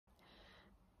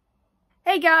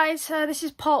Hey guys, this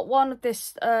is part one of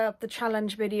this the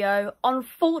challenge video.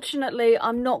 Unfortunately,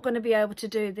 I'm not going to be able to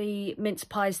do the mince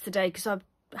pies today because I've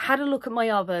had a look at my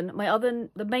oven. My oven,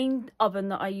 the main oven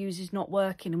that I use, is not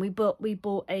working, and we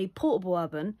bought a portable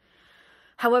oven.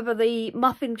 However, the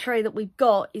muffin tray that we've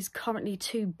got is currently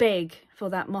too big for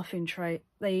that muffin tray,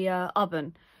 the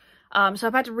oven. So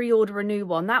I've had to reorder a new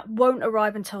one. That won't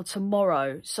arrive until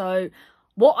tomorrow. So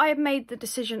what I have made the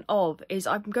decision of is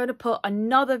I'm going to put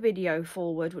another video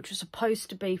forward, which was supposed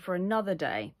to be for another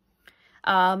day.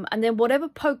 And then whatever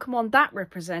Pokemon that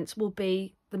represents will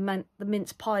be the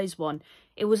mince pies one.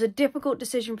 It was a difficult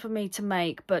decision for me to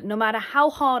make, but no matter how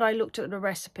hard I looked at the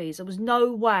recipes, there was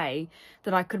no way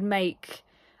that I could make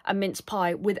a mince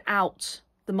pie without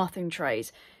the muffin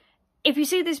trays. If you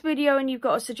see this video and you've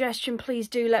got a suggestion, please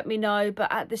do let me know.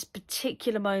 But at this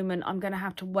particular moment, I'm going to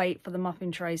have to wait for the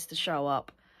muffin trays to show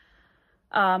up.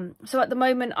 So at the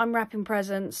moment, I'm wrapping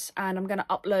presents and I'm going to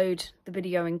upload the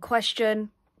video in question.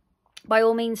 By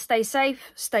all means, stay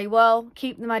safe, stay well,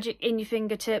 keep the magic in your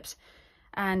fingertips.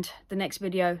 And the next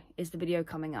video is the video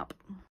coming up.